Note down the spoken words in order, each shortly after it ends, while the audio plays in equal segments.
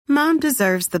Mom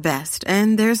deserves the best,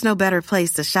 and there's no better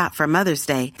place to shop for Mother's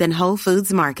Day than Whole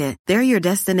Foods Market. They're your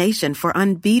destination for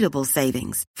unbeatable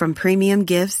savings, from premium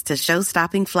gifts to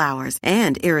show-stopping flowers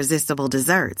and irresistible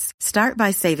desserts. Start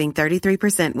by saving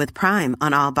 33% with Prime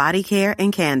on all body care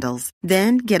and candles.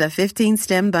 Then get a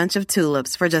 15-stem bunch of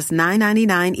tulips for just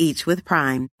 $9.99 each with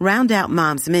Prime. Round out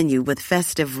Mom's menu with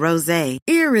festive rosé,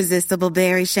 irresistible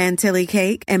berry chantilly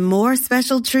cake, and more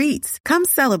special treats. Come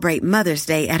celebrate Mother's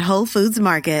Day at Whole Foods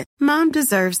Market. Mom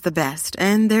deserves the best,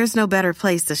 and there's no better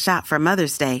place to shop for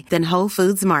Mother's Day than Whole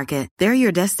Foods Market. They're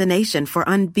your destination for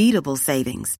unbeatable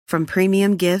savings, from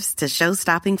premium gifts to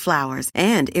show-stopping flowers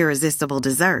and irresistible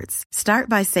desserts. Start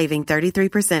by saving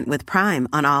 33% with Prime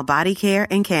on all body care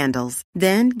and candles.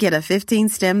 Then get a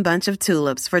 15-stem bunch of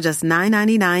tulips for just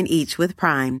 $9.99 each with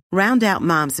Prime. Round out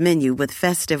Mom's menu with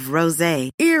festive rosé,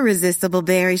 irresistible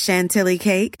berry chantilly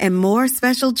cake, and more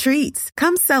special treats.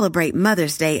 Come celebrate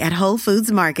Mother's Day at Whole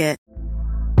Foods Market.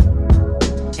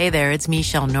 Hey there, it's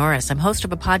Michelle Norris. I'm host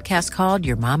of a podcast called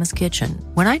Your Mama's Kitchen.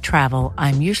 When I travel,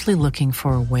 I'm usually looking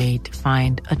for a way to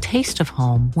find a taste of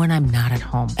home when I'm not at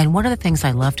home. And one of the things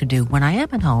I love to do when I am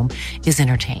at home is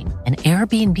entertain. And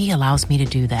Airbnb allows me to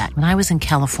do that. When I was in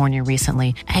California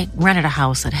recently, I rented a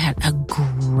house that had a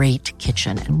great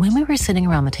kitchen. And when we were sitting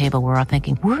around the table, we were all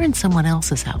thinking, we're in someone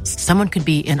else's house. Someone could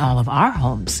be in all of our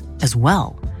homes as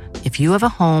well. If you have a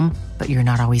home, but you're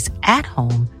not always at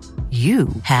home, you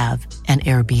have an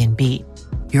Airbnb.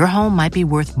 Your home might be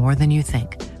worth more than you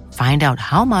think. Find out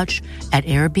how much at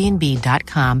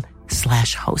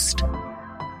airbnb.com/host.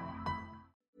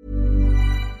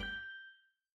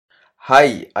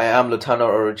 Hi, I am Lutano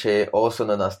Oroche, also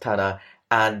known as Tana,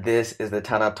 and this is the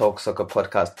Tana Talk Soccer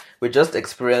Podcast. We just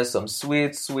experienced some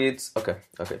sweet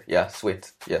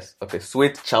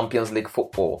Champions League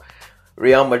football.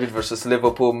 Real Madrid versus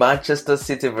Liverpool, Manchester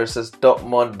City versus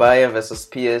Dortmund, Bayern versus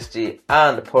PSG,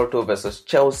 and Porto versus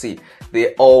Chelsea.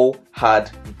 They all had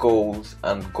goals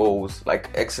and goals, like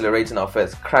accelerating our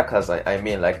first crackers. I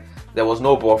mean, like there was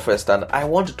no ball first, and I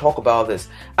want to talk about this.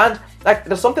 And like,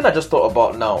 there's something I just thought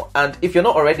about now. And if you're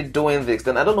not already doing this,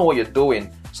 then I don't know what you're doing.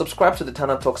 Subscribe to the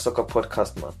Tana Talk Soccer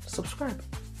Podcast, man. Subscribe.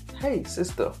 Hey,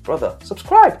 sister, brother,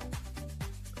 subscribe.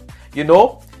 You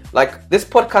know, like this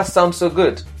podcast sounds so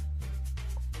good.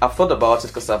 I've thought about it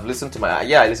because I've listened to I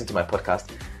listen to my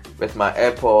podcast with my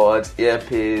AirPods,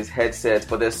 earpiece, headsets,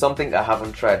 but there's something I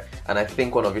haven't tried, and I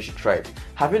think one of you should try it.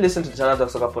 Have you listened to the Tana Talk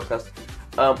Soccer Podcast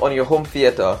on your home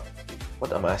theater?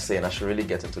 What am I saying? I should really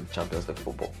get into the Champions League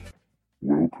football.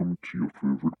 Welcome to your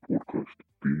favorite podcast,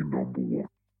 the number one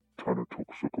Tana Talk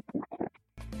Soccer Podcast.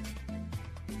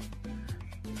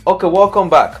 Okay, welcome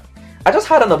back. I just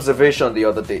had an observation the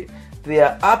other day. There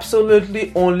are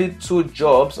absolutely only 2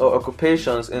 jobs or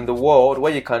occupations in the world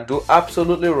where you can do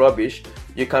absolutely rubbish,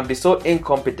 you can be so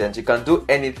incompetent, you can do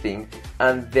anything,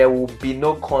 and there will be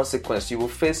no consequence. You will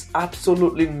face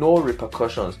absolutely no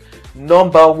repercussions.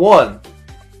 Number 1,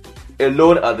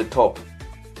 alone at the top,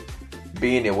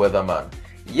 being a weatherman.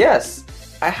 Yes,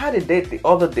 I had a date the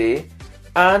other day,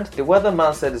 and the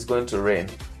weatherman said it's going to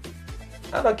rain.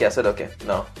 And I said, okay,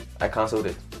 no, I cancelled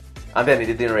it. And then it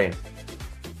didn't rain.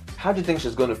 How do you think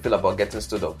she's going to feel about getting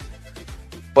stood up?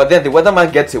 But then the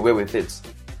weatherman gets away with it.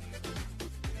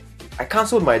 I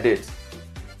cancelled my date.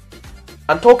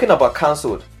 And talking about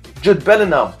cancelled, Jude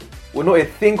Bellingham will know a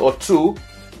thing or two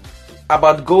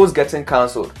about goals getting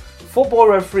cancelled. Football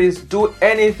referees do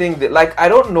anything I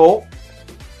don't know.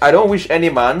 I don't wish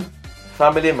any man,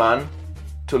 family man,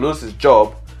 to lose his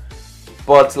job.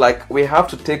 But we have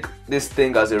to take this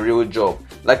thing as a real job.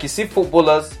 You see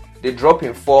footballers, they drop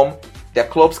in form, their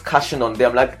clubs cashing on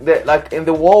them. In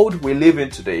the world we live in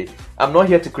today, I'm not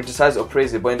here to criticize or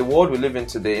praise it, but in the world we live in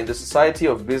today, in the society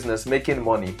of business, making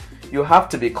money, you have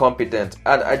to be competent.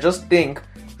 And I just think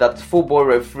that football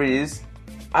referees,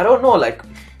 I don't know,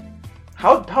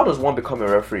 how does one become a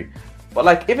referee?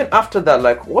 But even after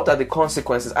that, what are the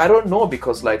consequences? I don't know,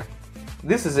 because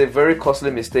this is a very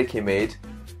costly mistake he made.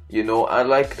 You know, and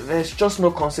there's just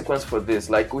no consequence for this.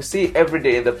 We see every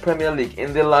day in the Premier League,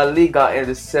 in the La Liga, and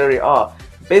the Serie A.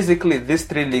 Basically, these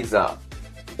 3 leagues are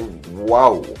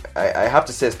wow. I have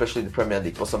to say, especially the Premier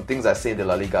League, for some things I say in the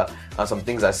La Liga and some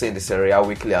things I say in the Serie A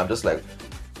weekly, I'm just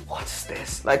what is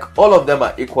this? All of them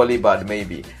are equally bad,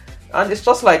 maybe. And it's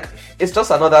just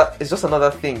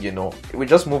another thing, you know. We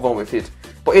just move on with it.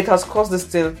 But it has cost this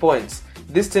team points.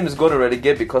 This team is going to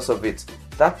relegate because of it.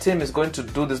 That team is going to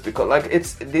do this because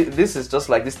this is just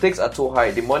the stakes are too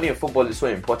high. The money in football is so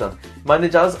important.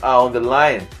 Managers are on the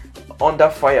line, under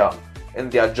fire in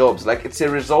their jobs. It's a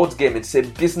results game, it's a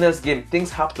business game.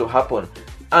 Things have to happen.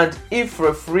 And if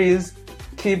referees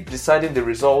keep deciding the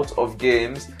results of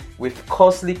games with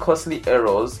costly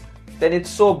errors, then it's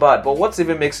so bad. But what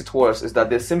even makes it worse is that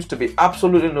there seems to be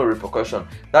absolutely no repercussion.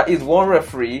 That is, one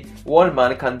referee, one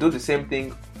man can do the same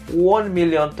thing 1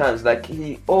 million times. Like,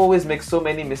 he always makes so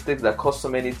many mistakes that cost so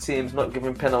many teams, not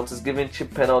giving penalties, giving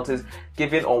cheap penalties,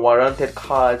 giving unwarranted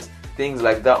cards, things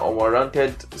like that,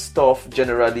 unwarranted stuff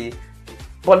generally.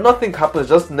 But nothing happens,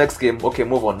 just next game, okay,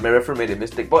 move on. My referee made a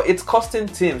mistake. But it's costing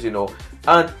teams,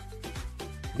 And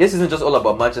this isn't just all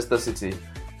about Manchester City,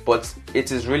 but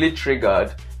it is really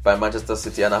triggered by Manchester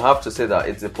City. And I have to say that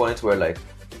it's a point where, like,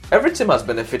 every team has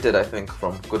benefited, I think,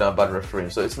 from good and bad refereeing.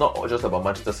 So it's not just about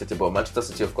Manchester City, but Manchester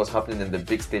City, of course, happening in the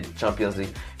big stage Champions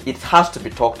League. It has to be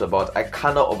talked about. I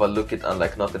cannot overlook it and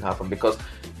like nothing happened, because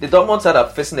the Dortmund side are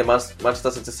facing the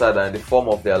Manchester City side in the form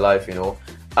of their life,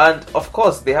 And of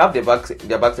course, they have their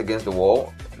backs against the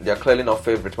wall. They are clearly not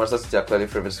favourites. Manchester City are clearly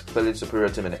favourites, clearly superior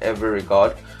team in every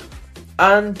regard.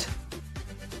 And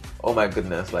oh my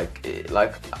goodness,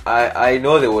 I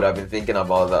know they would have been thinking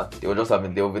about that. They would just have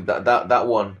been dealing with that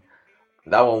one.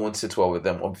 That one won't sit well with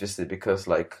them, obviously, because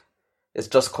it's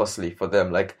just costly for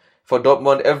them. Like, for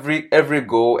Dortmund, every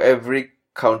goal, every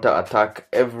counter attack,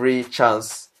 every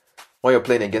chance when you're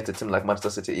playing against a team like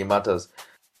Manchester City, it matters.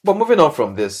 But moving on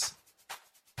from this,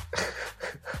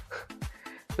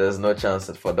 there's no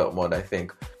chance for Dortmund, I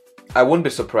think. I wouldn't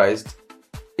be surprised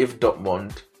if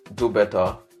Dortmund do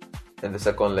better in the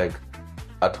second leg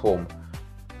at home.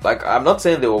 Like, I'm not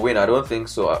saying they will win, I don't think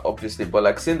so, obviously,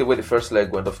 but seeing the way the first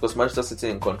leg went, of course, Manchester City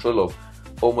in control of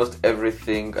almost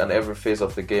everything and every phase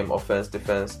of the game, offense,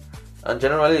 defense, and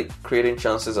generally creating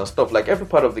chances and stuff, like every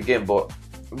part of the game. But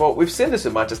we've seen this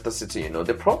with Manchester City,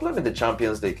 The problem in the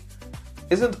Champions League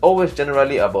isn't always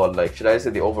generally about, should I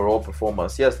say, the overall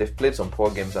performance. Yes, they've played some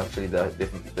poor games, actually, that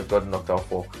they've gotten knocked out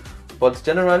for. But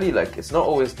generally, it's not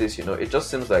always this, It just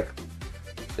seems like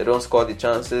they don't score the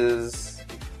chances.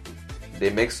 They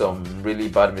make some really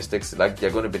bad mistakes, like they're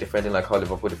going to be defending like how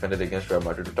Liverpool defended against Real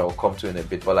Madrid, which I'll come to in a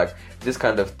bit. But this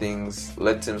kind of things,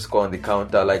 let teams score on the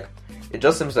counter, it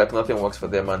just seems like nothing works for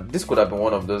them. And this could have been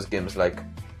one of those games,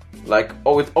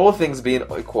 with all things being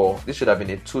equal, this should have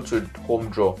been a 2-2 home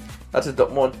draw. That is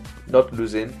Dortmund not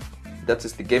losing. That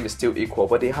is, the game is still equal,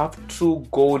 but they have 2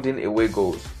 golden away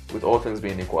goals with all things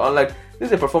being equal. And this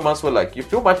is a performance where you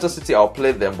feel Manchester City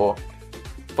outplayed them, but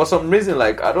for some reason,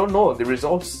 I don't know, the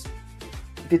results,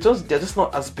 they're just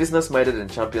not as business-minded in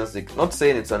Champions League. Not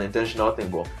saying it's an intentional thing,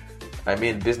 but I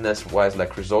mean business-wise,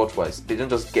 result-wise, they don't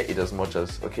just get it as much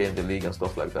as in the league and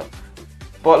stuff like that.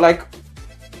 But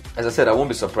as I said, I won't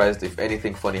be surprised if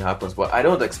anything funny happens, but I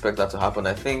don't expect that to happen.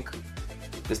 I think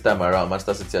this time around,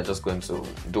 Manchester City are just going to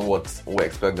do what we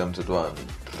expect them to do and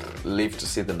live to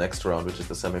see the next round, which is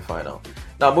the semi-final.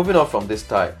 Now, moving on from this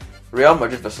tie, Real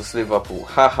Madrid versus Liverpool.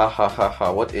 Ha ha ha ha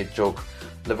ha, what a joke.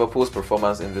 Liverpool's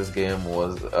performance in this game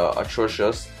was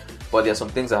atrocious, but there are some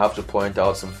things I have to point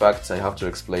out, some facts I have to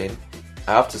explain.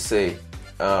 I have to say,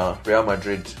 Real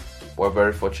Madrid were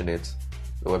very fortunate.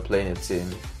 They were playing a team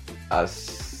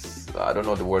as, I don't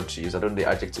know the word to use, I don't know the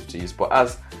adjective to use, but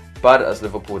as bad as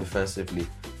Liverpool defensively.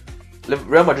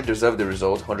 Real Madrid deserved the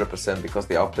result 100% because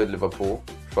they outplayed Liverpool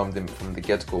from the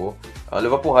get-go.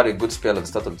 Liverpool had a good spell at the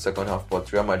start of the second half,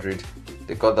 but Real Madrid,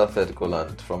 they got that third goal,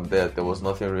 and from there was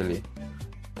nothing really.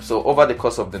 So over the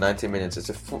course of the 90 minutes, it's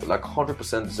a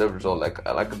 100% deserved result.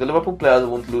 The Liverpool players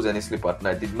won't lose any sleep at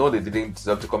night. They know they didn't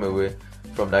deserve to come away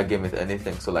from that game with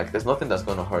anything. So there's nothing that's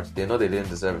going to hurt. They know they didn't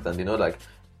deserve it, and they know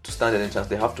to stand any chance,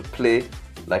 they have to play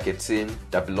like a team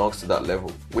that belongs to that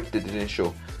level, which they didn't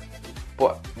show.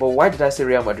 But why did I say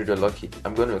Real Madrid were lucky?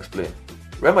 I'm going to explain.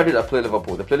 Real Madrid have played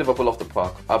Liverpool. They played Liverpool off the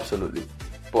park, absolutely.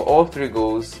 But all 3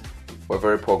 goals were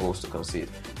very poor goals to concede.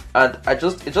 And it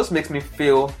just makes me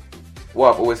feel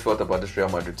what I've always felt about this Real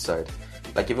Madrid side.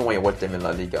 Even when you watch them in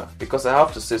La Liga. Because I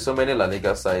have to say, so many La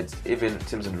Liga sides, even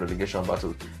teams in the relegation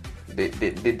battle, they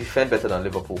defend better than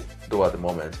Liverpool do at the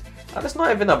moment. And it's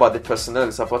not even about the personnel,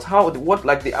 it's about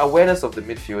the awareness of the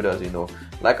midfielders,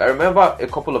 I remember a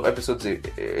couple of episodes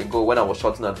ago when I was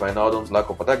shouting at Wijnaldum's lack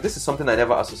of attack. This is something I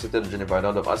never associated with Gini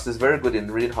Wijnaldum, as he's very good in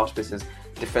reading half spaces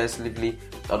defensively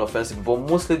and offensively, but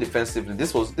mostly defensively.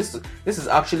 This is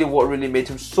actually what really made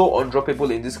him so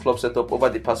undroppable in this club setup over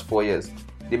the past 4 years.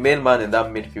 The main man in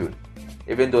that midfield.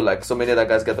 Even though so many other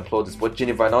guys get applauded, but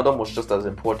Gini Wijnaldum was just as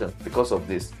important because of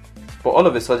this. But all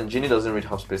of a sudden, Gini doesn't read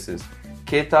half spaces.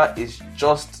 Keita is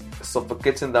just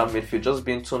suffocating that midfield, just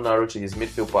being too narrow to his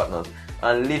midfield partners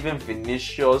and leaving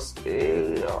Vinicius.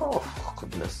 Oh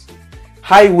goodness!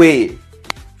 Highway.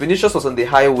 Vinicius was on the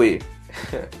highway,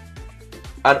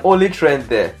 and only Trent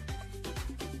there.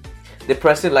 the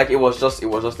pressing, like it was just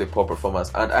a poor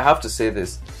performance. And I have to say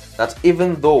this, that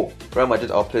even though Real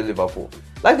Madrid outplayed Liverpool,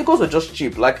 like the goals were just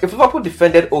cheap. Like if Liverpool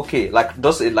defended okay, like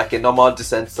just like a normal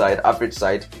decent side, average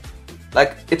side,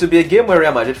 like it would be a game where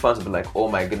Real Madrid fans would be like, oh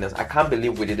my goodness, I can't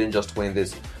believe we didn't just win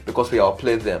this because we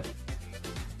outplayed them.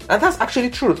 And that's actually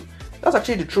truth. That's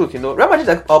actually the truth, you know. Real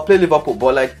Madrid outplayed Liverpool,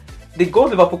 but like the goals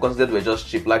Liverpool considered were just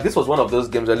cheap. Like this was one of those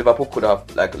games where Liverpool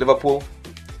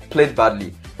played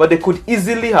badly, but they could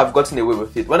easily have gotten away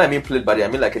with it. When I mean played badly, I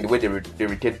mean like in the way they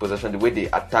retained possession, the way they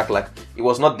attack. Like they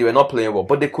were not playing well,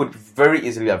 but they could very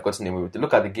easily have gotten away with it.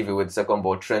 Look at the giveaway, the second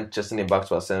ball, Trent chasing it back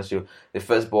to Asensio. The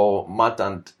first ball, Matt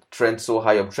and Trent so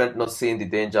high up, Trent not seeing the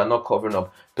danger, not covering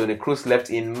up. Toni Kroos left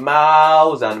in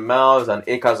miles and miles and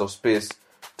acres of space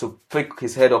to pick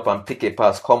his head up and pick a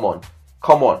pass. Come on.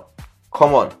 Toni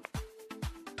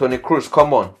Kroos,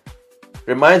 come on.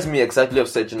 Reminds me exactly of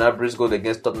Serge Gnabry's goal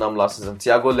against Tottenham last season.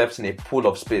 Thiago left in a pool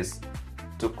of space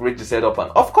to reach his head up,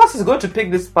 and of course he's going to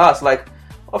pick this pass. Like,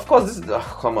 of course this is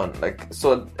come on. Like,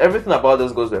 so everything about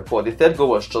those goals were poor. The third goal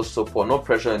was just so poor. No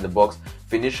pressure in the box.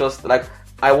 Vinicius, like,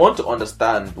 I want to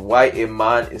understand why a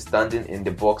man is standing in the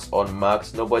box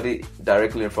unmarked, nobody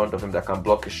directly in front of him that can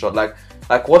block his shot. Like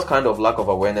what kind of lack of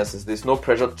awareness is this? No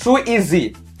pressure, too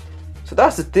easy. So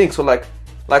that's the thing. So like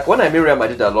when I mean Real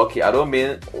Madrid are lucky, I don't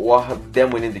mean them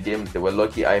winning the game they were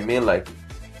lucky. I mean like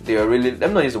they were really,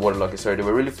 let me not use the word lucky, sorry, they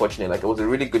were really fortunate. Like it was a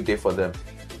really good day for them.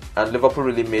 And Liverpool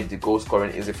really made the goal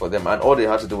scoring easy for them. And all they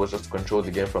had to do was just control the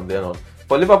game from then on.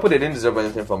 For Liverpool, they didn't deserve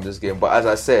anything from this game. But as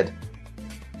I said,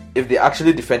 if they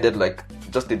actually defended like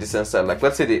just the decent side, like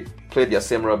let's say they played their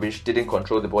same rubbish, didn't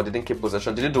control the ball, didn't keep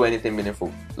possession, didn't do anything meaningful,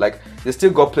 like they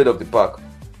still got played off the park.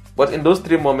 But in those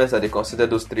 3 moments that they considered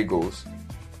those 3 goals,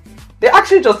 they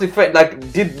actually just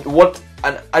did what,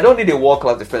 and I don't need a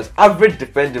world-class defense, average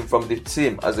defending from the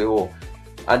team as a whole.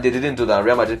 And they didn't do that.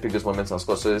 Real Madrid picked those moments and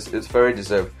scored, so it's very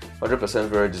deserved, 100%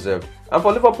 very deserved. And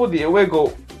for Liverpool, the away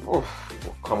goal,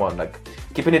 come on, like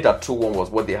keeping it at 2-1 was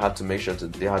what they had to make sure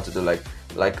they had to do.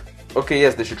 Like okay,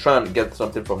 yes, they should try and get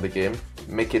something from the game,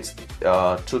 make it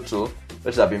 2-2,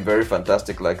 which have been very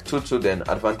fantastic. Like 2-2, then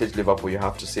advantage Liverpool. You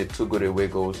have to say 2 good away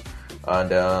goals,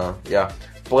 and yeah,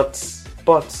 but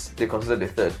they considered the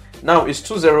third. Now is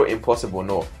 2-0 impossible?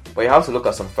 No, but you have to look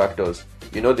at some factors.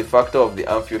 You know, the factor of the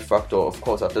Anfield factor. Of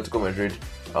course, Atletico Madrid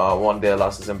won there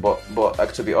last season, but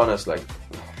like, to be honest, like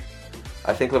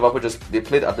I think Liverpool they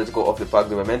played Atletico off the park.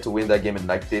 They were meant to win that game, and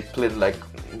like they played like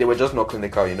they were just not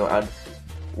clinical, you know. And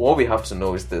what we have to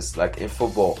know is this: like in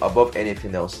football, above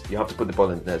anything else, you have to put the ball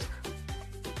in the net.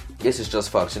 This is just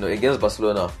facts, you know. Against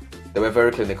Barcelona, they were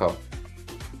very clinical.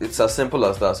 It's as simple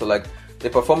as that. So like the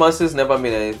performances never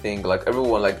mean anything. Like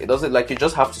everyone, like it doesn't, like you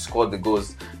just have to score the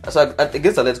goals. So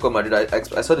against Atletico Madrid,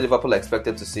 I saw the Liverpool I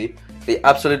expected to see. They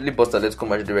absolutely bust Atletico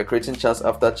Madrid. They were creating chance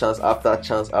after chance after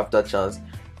chance after chance,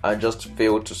 and just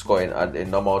failed to score in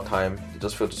normal time. They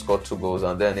just failed to score 2 goals,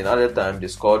 and then in other time they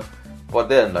scored. But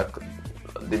then like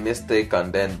the mistake,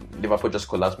 and then Liverpool just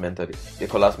collapsed mentally. They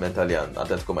collapsed mentally, and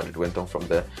Atletico Madrid went on from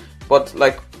there. But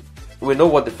like we know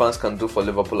what the fans can do for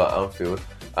Liverpool at Anfield.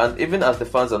 And even as the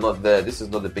fans are not there, this is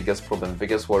not the biggest problem. The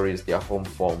biggest worry is their home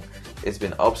form. It's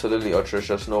been absolutely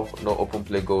atrocious. No open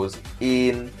play goals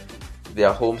in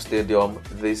their home stadium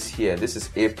this year. This is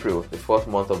April, the 4th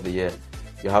month of the year.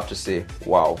 You have to say,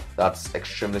 wow, that's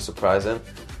extremely surprising.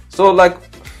 So like,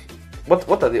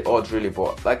 what are the odds really?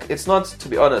 But like, it's not, to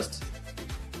be honest,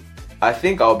 I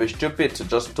think I'll be stupid to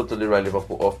just totally write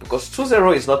Liverpool off, because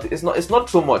 2-0 it's not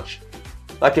too much.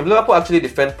 Like if Liverpool actually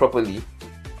defend properly,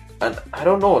 and I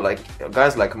don't know, like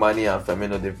guys like Mane and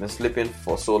Firmino, they've been sleeping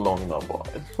for so long now. But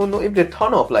who knows if they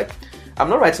turn up? Like, I'm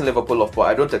not writing Liverpool off, but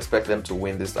I don't expect them to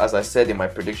win this. As I said in my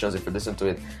predictions, if you listen to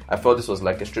it, I felt this was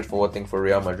like a straightforward thing for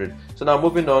Real Madrid. So now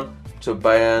moving on to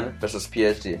Bayern versus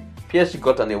PSG. PSG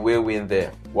got an away win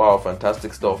there. Wow,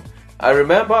 fantastic stuff. I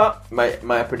remember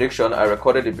my prediction. I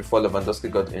recorded it before Lewandowski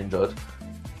got injured.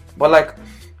 But like,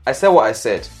 I said what I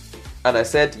said, and I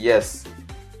said yes.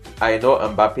 I know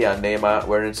Mbappe and Neymar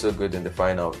weren't so good in the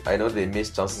final. I know they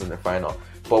missed chances in the final.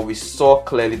 But we saw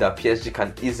clearly that PSG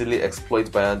can easily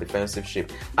exploit Bayern defensive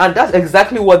shape. And that's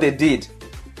exactly what they did.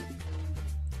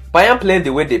 Bayern played the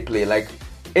way they play. Like,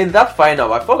 in that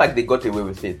final, I felt like they got away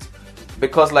with it.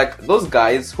 Because, like, those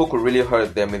guys who could really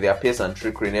hurt them with their pace and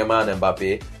trickery, Neymar and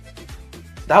Mbappe,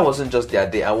 that wasn't just their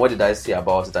day. And what did I say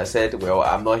about it? I said, well,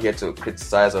 I'm not here to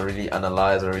criticize or really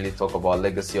analyze or really talk about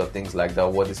legacy or things like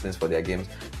that, what this means for their games.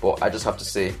 But I just have to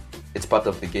say, it's part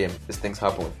of the game. These things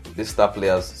happen. These star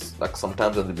players, like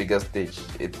sometimes on the biggest stage,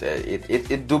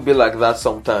 it do be like that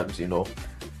sometimes, you know.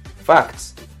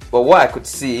 Facts. But what I could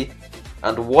see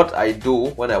And what I do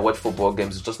when I watch football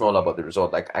games is just not all about the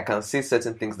result. Like, I can see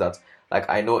certain things that, like,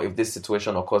 I know if this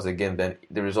situation occurs again, then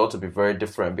the result will be very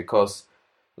different, because,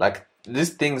 like,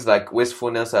 these things like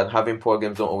wastefulness and having poor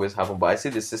games don't always happen. But I see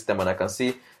the system and I can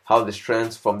see how the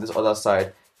strengths from this other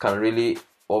side can really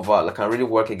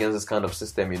work against this kind of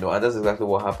system, and that's exactly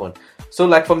what happened. So,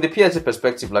 like, from the PSG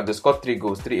perspective, like, they scored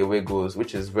 3 away goals,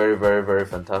 which is very, very, very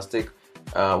fantastic,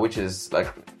 which is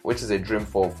a dream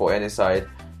for any side.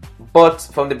 But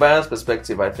from the Bayern's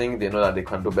perspective, I think they know that they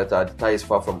can do better. The tie is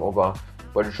far from over,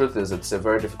 but the truth is it's a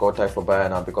very difficult tie for Bayern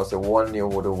now, because a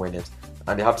 1-0 wouldn't win it,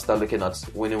 and they have to start looking at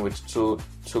winning with two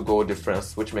goal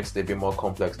difference, which makes it a bit more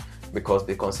complex, because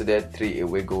they considered 3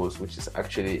 away goals, which is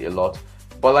actually a lot.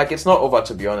 But, like, it's not over,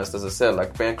 to be honest. As I said,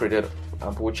 like, Bayern created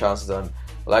ample chances, and,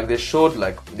 like, they showed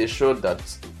that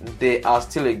they are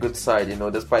still a good side,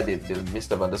 despite they missed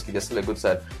Lewandowski, they're still a good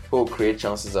side who will create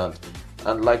chances, and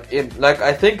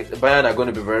I think Bayern are going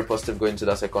to be very positive going to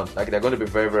that second. Like, they're going to be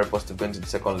very, very positive going to the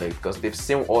second leg, because they've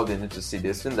seen all they need to see.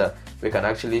 They've seen that we can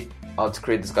actually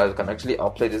outcreate these guys, we can actually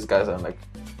outplay these guys, and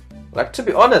like, to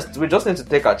be honest, we just need to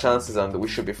take our chances and we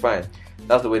should be fine.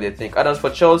 That's the way they think. And as for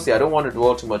Chelsea, I don't want to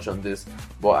dwell too much on this,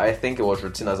 but I think it was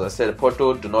routine. As I said,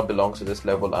 Porto do not belong to this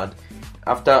level. And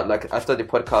after the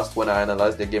podcast, when I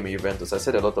analyzed the game of Juventus, I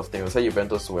said a lot of things. I said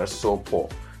Juventus were so poor,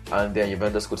 and then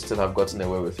Juventus could still have gotten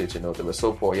away with it. They were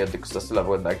so poor, yet they could still have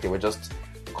won. Like, they were just,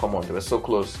 come on, they were so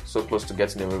close to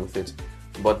getting away with it,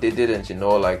 but they didn't.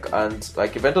 And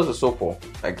Juventus was so poor.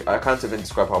 Like, I can't even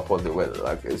describe how poor they were.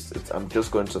 Like, I'm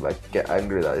just going to get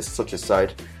angry that it's such a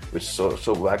side which so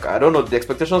like, I don't know. The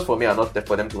expectations for me are not there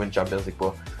for them to win Champions League,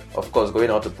 but of course, going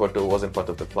out to Porto wasn't part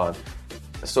of the plan.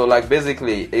 So, like,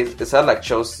 basically, it's not like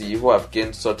Chelsea, who have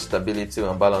gained such stability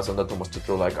and balance under Thomas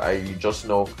Tuchel. Like, you just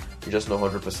know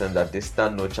 100% that they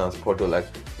stand no chance. Porto, like,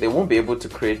 they won't be able to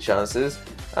create chances.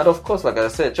 And of course, like I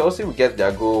said, Chelsea will get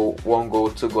their goal, 1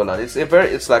 goal, 2 goal, and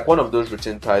it's like one of those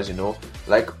routine ties.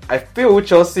 Like, I feel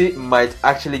Chelsea might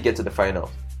actually get to the final.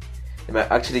 They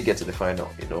might actually get to the final.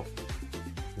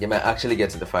 They might actually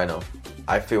get to the final.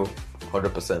 I feel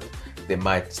 100% they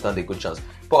might stand a good chance.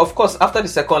 But of course, after the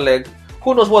second leg,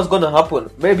 who knows what's going to happen?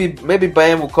 Maybe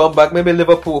Bayern will come back. Maybe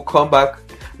Liverpool will come back.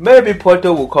 Maybe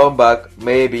Porto will come back.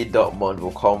 Maybe Dortmund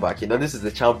will come back. This is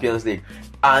the Champions League,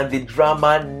 and the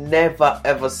drama never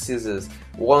ever ceases.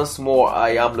 Once more, I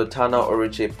am Lutana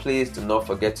Oriche. Please do not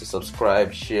forget to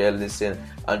subscribe, share, listen,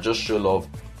 and just show love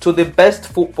to the best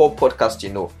football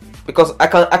podcast because I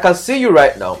can see you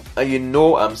right now, and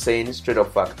I'm saying straight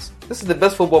up facts. This is the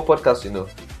best football podcast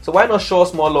So why not show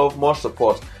us more love, more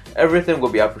support? Everything will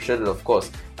be appreciated, of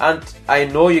course. And I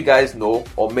know you guys know,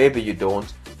 or maybe you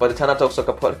don't, but the Tana Talk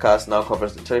Soccer podcast now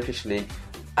covers the Turkish League.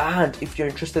 And if you're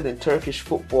interested in Turkish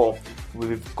football,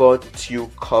 we've got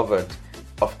you covered,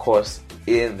 of course,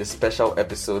 in the special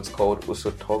episodes called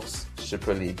Uso Talks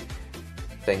Super League.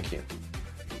 Thank you.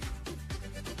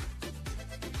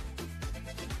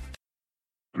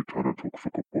 The Tana Talk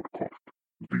Soccer podcast,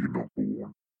 the number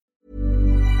one.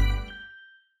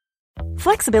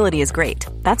 Flexibility is great.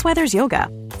 That's why there's yoga.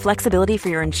 Flexibility for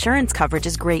your insurance coverage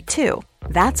is great too.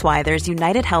 That's why there's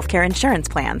United Healthcare Insurance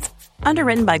Plans.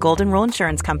 Underwritten by Golden Rule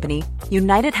Insurance Company,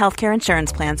 United Healthcare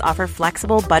Insurance Plans offer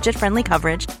flexible, budget-friendly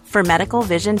coverage for medical,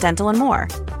 vision, dental, and more.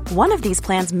 One of these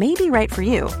plans may be right for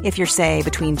you if you're, say,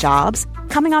 between jobs,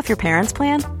 coming off your parents'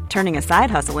 plan, turning a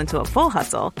side hustle into a full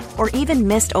hustle, or even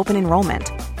missed open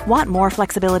enrollment. Want more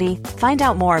flexibility? Find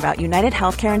out more about United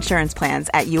Healthcare Insurance Plans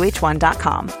at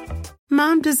uh1.com.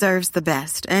 Mom deserves the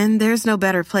best, and there's no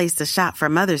better place to shop for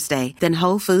Mother's Day than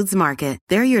Whole Foods Market.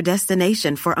 They're your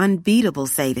destination for unbeatable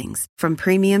savings, from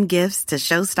premium gifts to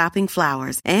show-stopping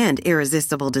flowers and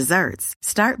irresistible desserts.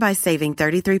 Start by saving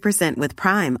 33% with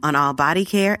Prime on all body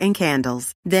care and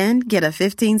candles. Then get a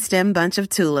 15-stem bunch of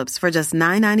tulips for just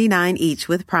 $9.99 each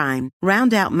with Prime.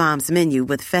 Round out Mom's menu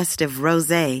with festive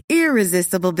rosé,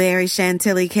 irresistible berry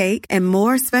chantilly cake, and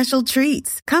more special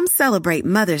treats. Come celebrate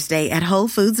Mother's Day at Whole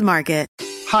Foods Market.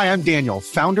 Hi, I'm Daniel,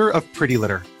 founder of Pretty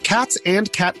Litter. Cats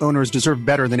and cat owners deserve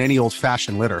better than any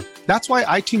old-fashioned litter. That's why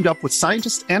I teamed up with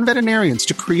scientists and veterinarians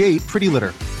to create Pretty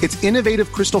Litter. Its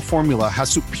innovative crystal formula has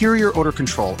superior odor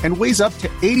control and weighs up to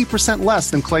 80%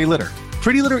 less than clay litter.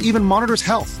 Pretty Litter even monitors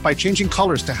health by changing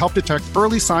colors to help detect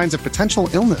early signs of potential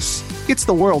illness. It's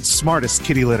the world's smartest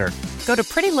kitty litter. Go to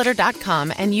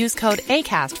prettylitter.com and use code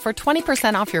ACAST for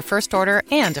 20% off your first order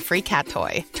and a free cat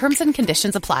toy. Terms and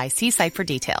conditions apply. See site for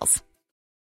details.